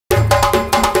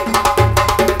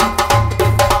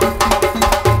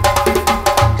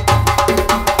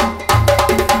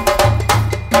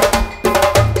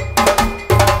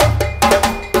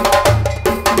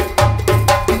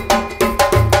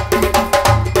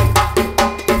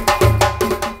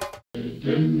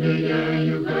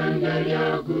Tembea Uganda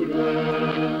lyagulwa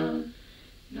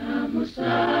na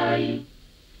musai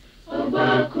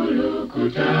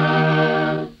obakulukuta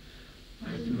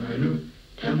mazimalu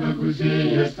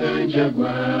tamaguzi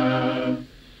yasanjagwa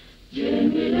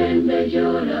jemirembe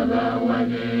gyolaba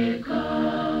waneka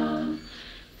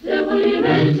zebuli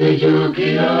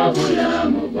benzijukira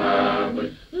obulamu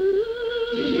bwabwe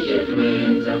kiki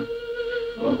kyetuyinza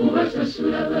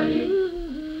okubasasula bali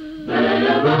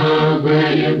balala bagwe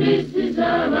emisi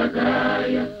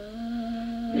z'abagaya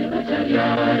ne batalya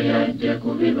yadde ku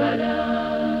bibala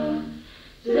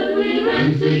zebuli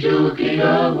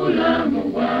benzijukira obulamu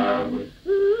bwabwe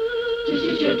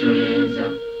kiki kyetuyinza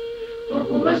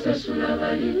okubasasula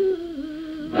bali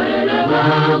balala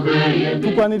bagwe emisi.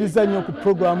 Tukwaniriza nnyo ku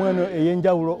puroguramu eno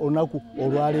ey'enjawulo olunaku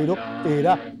olwaleero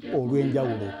era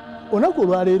olw'enjawulo. Olunaku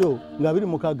olwaleero nga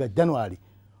 26 January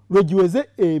lwe giweze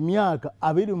emyaka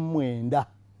 29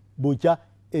 bukya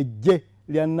eggye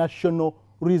lya National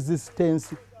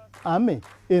Resistance Army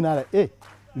NRA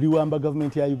liwamba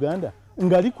gavumenti ya Uganda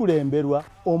nga likulemberwa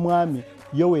omwami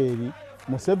Yoweri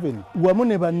Museveni wamu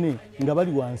ne banne nga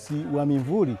bali wansi wa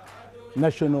minvuuli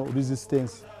National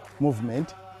Resistance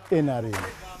Movement NRA.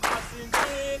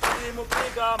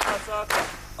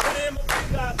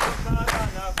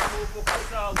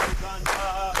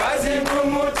 Kazi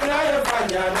ngumu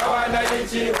tunayofanya na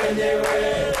wananchi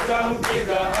wenyewe,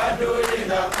 tutampiga adui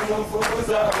na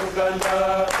kumfukuza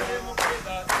Uganda.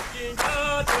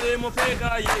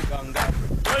 Tulimupiga Yiganga,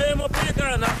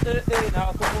 tulimupiga na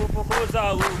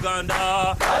kumfukuza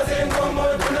Uganda. Kazi ngumu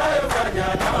tunayofanya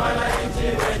na wananchi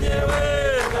wenyewe,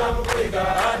 tutampiga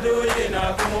adui na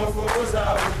kumfukuza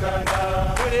Uganda.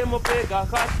 Tulimupiga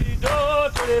Kashido,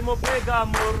 tulimupiga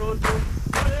Murutu,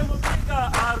 tulimupiga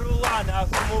Aruana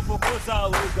kumfukuza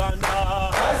Uganda.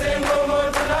 Kazi ngumu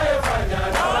tunayofanya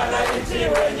na wananchi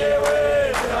wenyewe,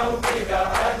 tutampiga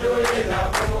adui na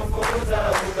kumfukuza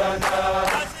Uganda.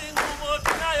 Kazi ngumu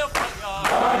tunayofanya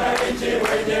na wananchi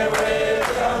wenyewe,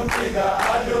 tutampiga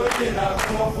adui na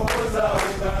kumfukuza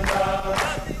Uganda.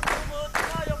 Kazi ngumu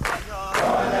tunayofanya na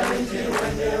wananchi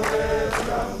wenyewe,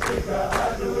 tutampiga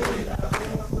adui na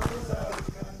kumfukuza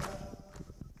Uganda.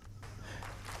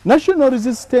 National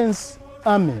Resistance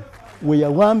Army we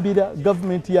yawambira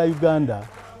gavumenti ya Uganda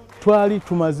twali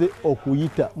tumaze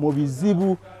okuyita mu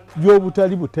bizibu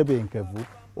by'obutali butebenkevu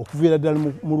okuviira ddala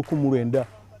mu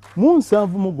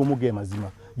 1971 ge mazima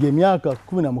gy'emyaka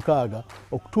 16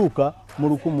 okutuuka mu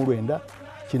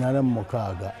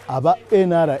 1986 aba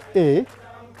NRA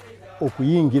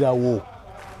okuyingirawo.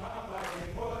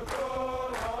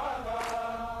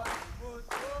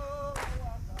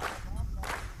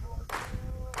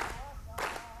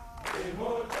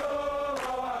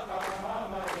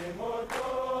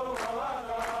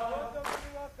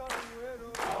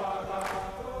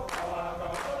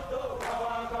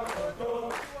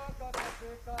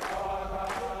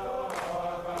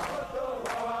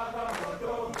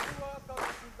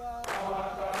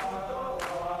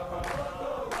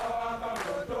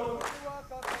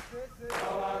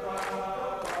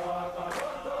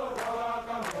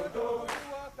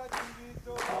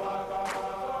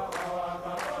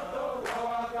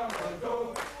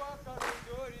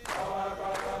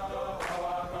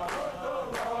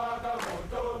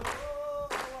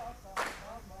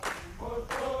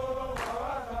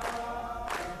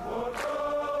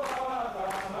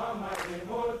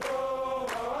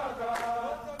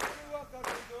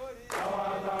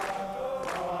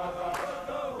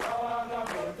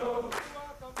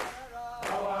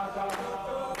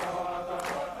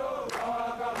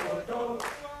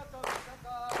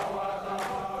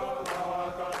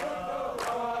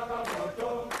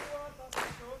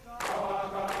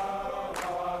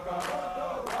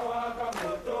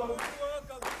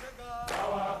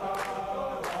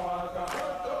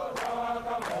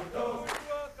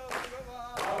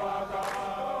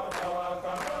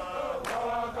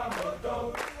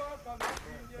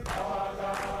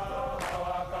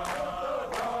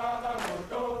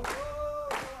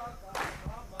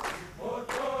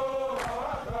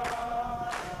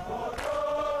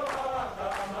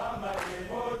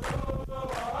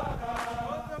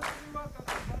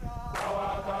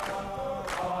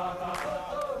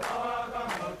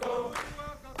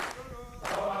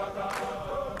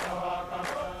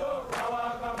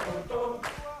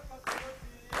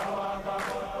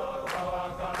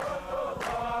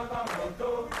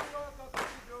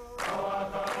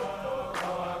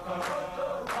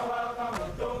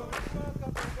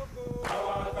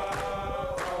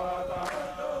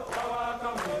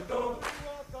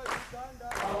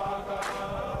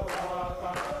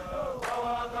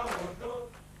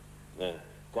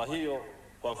 Kwa hiyo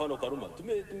kwa mfano Karuma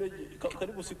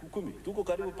karibu siku 10 tuko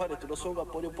karibu pale, tunasonga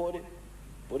pole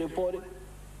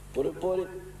pole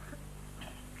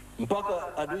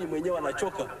mpaka adui mwenyewe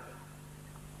anachoka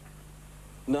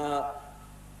na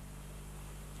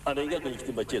anaingia kwenye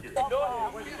kitimba chetu.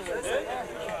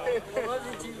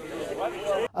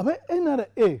 Aba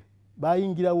NRA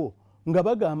bayingirawo nga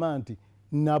bagamba nti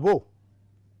nabo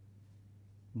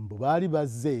mbu baali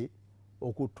bazze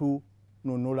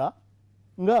okutununula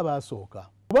ng'abaasooka.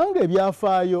 Kubanga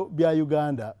ebyafaayo bya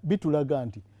Uganda bitulaga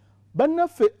nti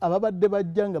bannaffe ababadde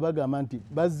bajja nga bagamba nti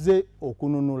bazze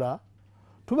okununula,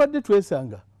 tubadde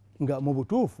twesanga nga mu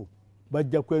butuufu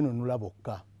bajja kwenunula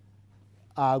bokka.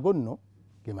 Ago nno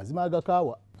ge mazima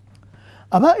agakaawa.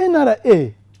 Aba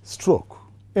NRA stroke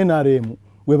NRM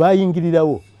we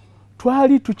bayingirirawo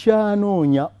twali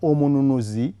tukyanoonya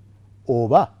omununuzi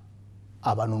oba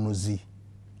abanunuzi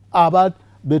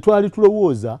be twali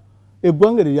tulowooza,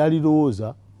 eggwanga lyali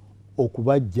lowooza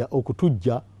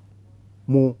okutujja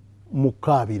mu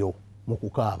kaabiro, mu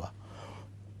kukaaba.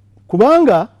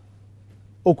 Kubanga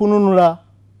okununula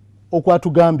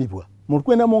okwatugambibwa mu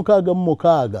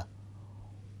 1966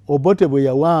 Obote bwe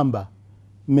yawamba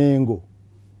Mengo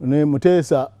ne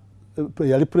Muteesa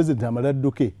yali president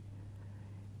amaladduke,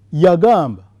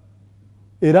 yagamba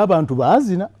era abantu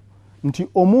baazina nti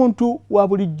omuntu wa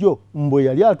bulijjo mbwe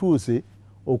yali atuuse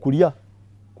okulya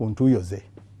ku ntuuyo ze.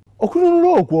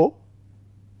 Okununula okwo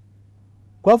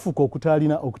kwafuuka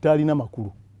okutaalina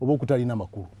makulu oba okutalina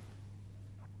makulu.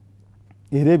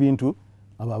 Era ebintu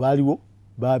abo abaaliwo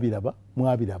baabiraba,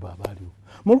 mwabiraba abaaliwo.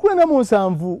 Mu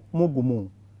 1971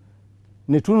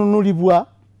 ne tununulibwa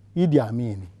Idi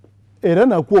Amin, era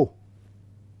nakwo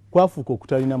kwafuuka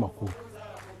okutalina makulu.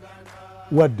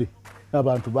 Wadde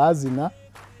abantu baazina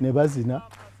ne bazina.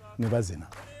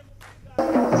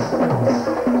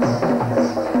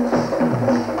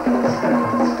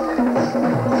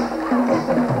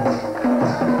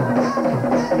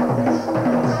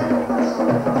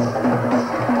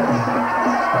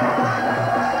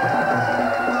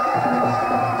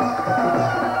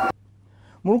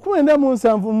 Mu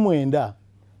 1979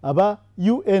 aba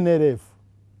UNLF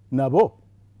nabo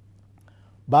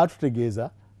baatutegeeza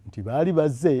nti baali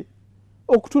bazze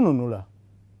okutununula,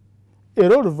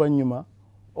 era oluvannyuma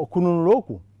okununula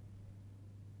okwo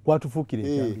kwatufuukira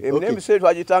ekyange. Ebiseera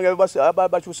twagitanga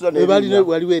bakyusiza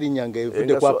waliwo erinnya nga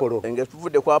evudde kwa Apollo.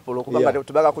 Ng'etuvudde kwa Apollo kubanga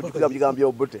tubaga kujjukiza mu bigambo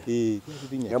by'Obote.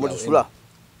 Nga mutusula.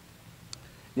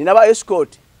 Nina ba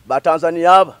escort ba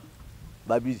Tanzania aba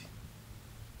babiri.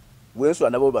 Bwensula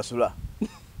nabo basula.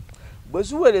 Bwe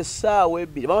ziwere essaawa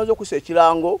ebbiri bamaze okussa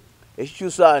ekirango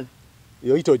ekikyusaani.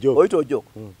 Oyita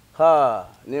ha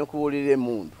nenkuwulira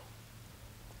emmundu.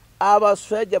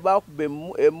 Abasajja bakuba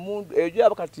emmundu ejo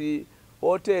abakati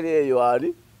hoteli eyo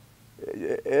ali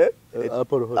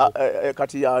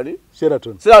kati yani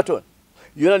Sheraton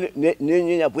yona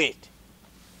nenyenya bwete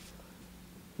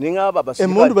ninga baba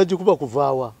emmundu bagikuba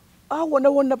kuvaawa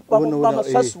wona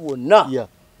bamasasi wonna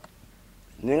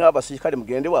ninga abasirikale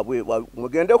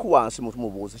mugende ku wansi mutu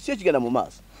mubuuza kiki ekigenda mu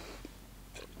maaso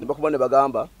nibakuba ne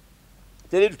bagamba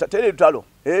teri lutalo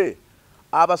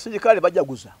abasirikale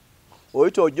bajaguza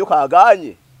oyita ojjo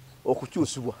kaaganye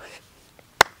okukyusibwa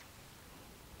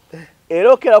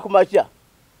era okera ku makya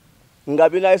nga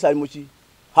binayisa ali muki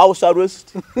house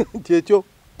arrest kyekyo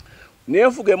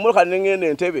nenfuga emmotoka nengenda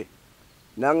Entebbe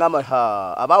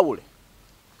nangamba abawule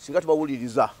singa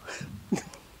tubawuliriza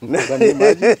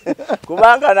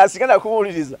kubanga nasinga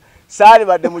nakuwuliriza saali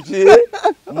badde muki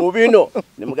mu bino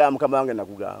nemugamba mukama wange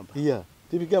nakugamba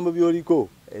tibigambo byoliko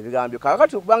ebigambyo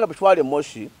kakati kubanga bitwale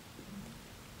Moshi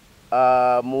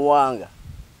Muwanga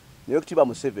niyo kitiba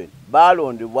mu 7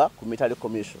 balondebwa ku Military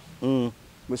Commission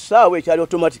musaawe ekyali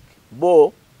automatic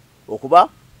bo okuba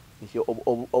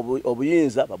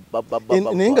obuyinza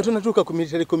naye nga tonatuuka ku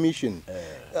Military Commission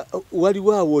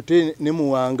waliwo awo te ne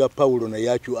Muwanga Paulo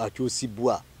naye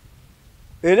akyusibwa.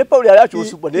 Ne Paulo yali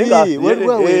akyusibwa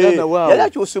yali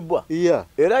akyusibwa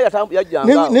era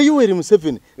yajjanga ne Yoweri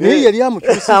Museveni naye yali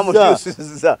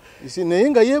amukyusizza naye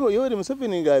nga Yoweri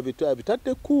Museveni nga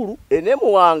bitadde kkulu. Ne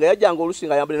Muwanga yajjanga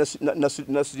olusinga ayambale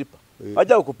na slipa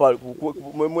ajja okupa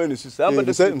mwene sisa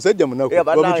msajja munaku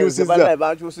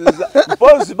bamukyusizza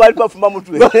mpozi bali bafuma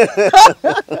mutwe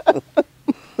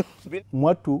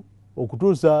mwattu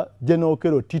okutuusa General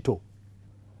Kero Tito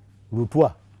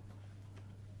Lutwa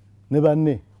ne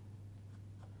banne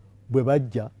bwe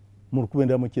bajja mu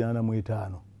 1985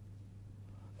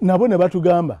 nabo ne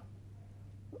batugamba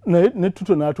ne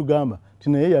Tito n'atugamba ti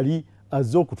naye yali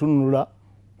azze okutununula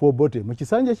ku Obote mu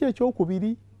kisanja kye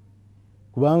ekyokubiri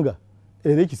kubanga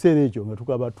era ekiseera ekyo nga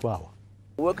tukaba twawa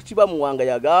Oweekitiibwa Muwanga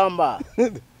yagamba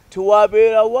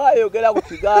tiwabeera waayogera ku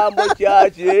kigambo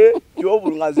kyakye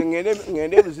ky'obulungazi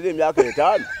ngende ebizira emyaka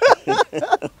 5.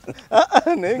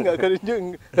 Naye nga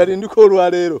kali ndiko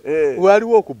olwaleero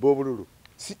waliwo okubba obululu.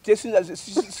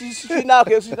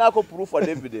 Sinaako proof and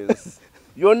evidence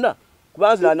yonna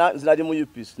kuba nzirali mu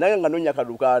UPC naye nga nonya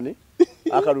akalulu kaani.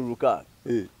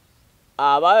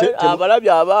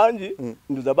 Abalabye abangi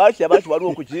nduza baki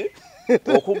waliwo kuki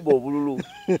okubba obululu.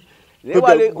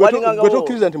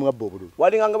 Gwetokkiriza nti mwabba obululu.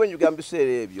 Walinganga bwe njugamba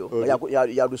biseera ebyo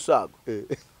ya Lusaago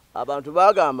abantu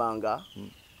bagambanga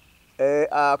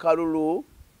akalulu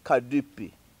ka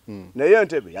DP naye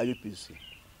Entebbe ya UPC.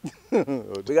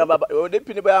 DP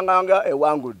ne bweyanganga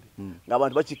ewangudde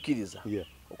ng'abantu bakikkiriza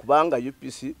okubanga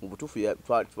UPC mu butuufu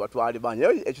twali bangi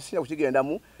ekyo sinya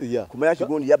kukigendamu kumanya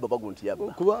kigundi yabba bagundi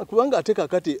yabba kubanga ate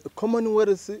kakati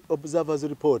Commonwealth Observers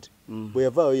Report bwe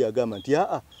yavaayo yagamba nti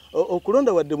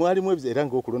okulonda wadde mwalimu ebizibu era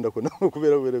ng'okulonda kwonna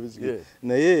okubeera bizibu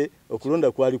naye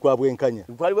okulonda kwali kwa bwenkanya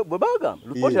bwe bagamba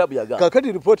report yabwe yagamba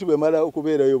kakati report bwemala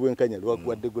okubeerayo bwenkanya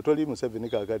wadde gwe toli Museveni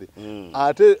kakati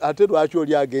ate lwaki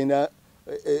oli agenda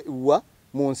wa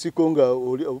mu nsiko nga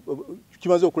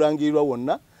kimaze okulangirirwa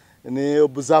wonna ne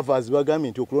observers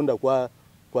bagambye nti okulonda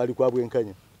kwali kwa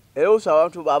bwenkanya. Era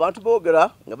abantu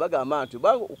boogera nga bagamba nti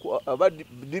aba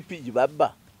DP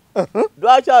gibabba.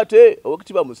 Lwaki ate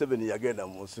Oweekitiibwa Museveni yagenda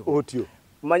mu nsiko? Otyo.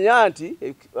 Manya nti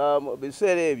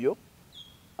biseera ebyo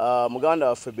muganda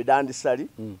waffe Bidandi Sali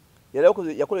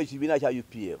yakola ekibiina kya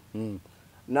UPL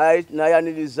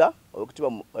n'ayaniriza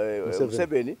Oweekitiibwa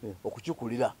Museveni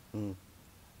okukikulira.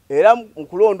 Era mu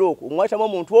kulonda okwo omwatamu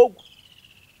omuntu ogwo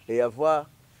eyava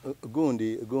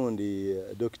gundi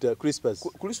Dr.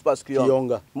 Crispus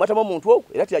Kiyonga mwatamu omuntu ogwo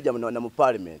era tiyajja na mu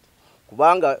parliament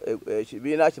kubanga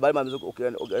ekibiina kibali mamize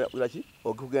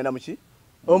okugenda muki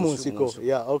omunsiko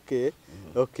okay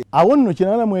awo nno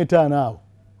 85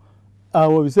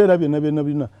 awo biseera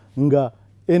byonna nga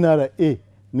NRA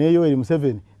ne Yoweri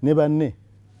Museveni ne banne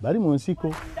bali mu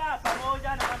nsiko.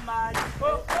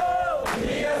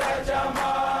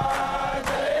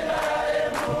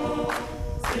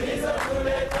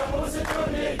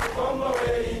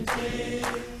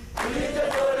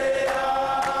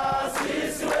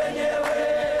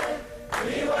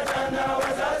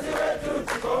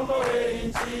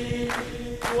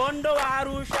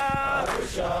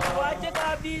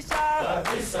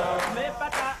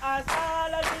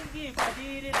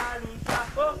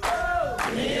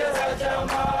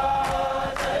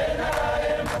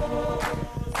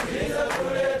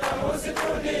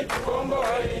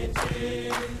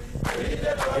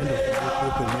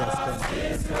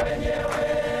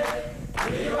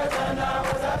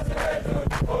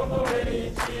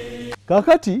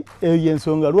 Kakati eyo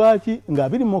yensonga lwaki nga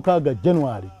 26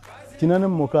 January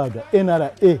 86 NRA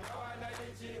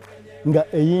nga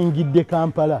eyingidde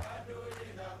Kampala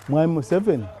Mwami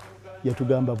Museveni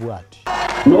yatugamba bwati.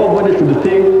 Nobody should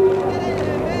think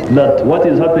that what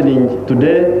is happening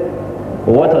today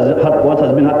or what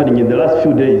has been happening in the last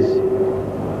few days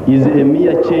is a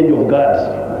mere change of guards.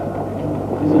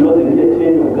 This is not a mere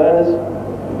change of guards.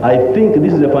 I think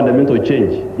this is a fundamental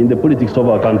change in the politics of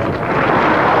our country.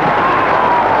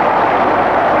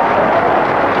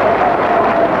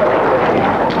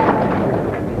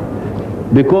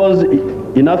 Because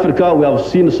in Africa we have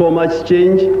seen so much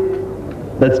change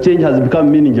that change has become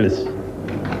meaningless.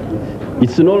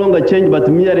 It's no longer change but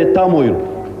merely turmoil.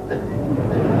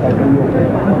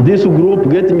 This group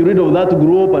getting rid of that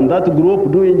group and that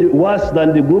group doing worse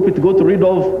than the group it got rid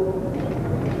of.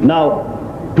 Now,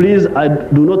 please, I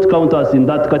do not count us in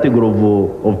that category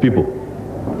of people.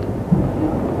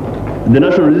 The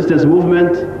National Resistance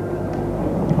Movement,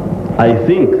 I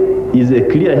think, is a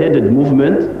clear-headed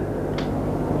movement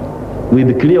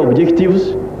with clear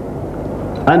objectives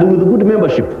and with good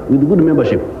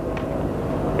membership.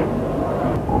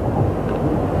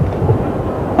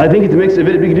 I think it makes a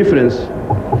very big difference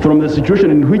from the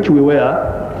situation in which we were,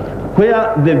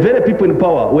 where the very people in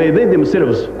power were they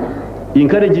themselves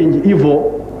encouraging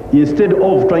evil instead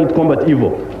of trying to combat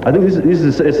evil. I think this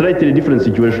is a slightly different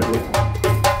situation.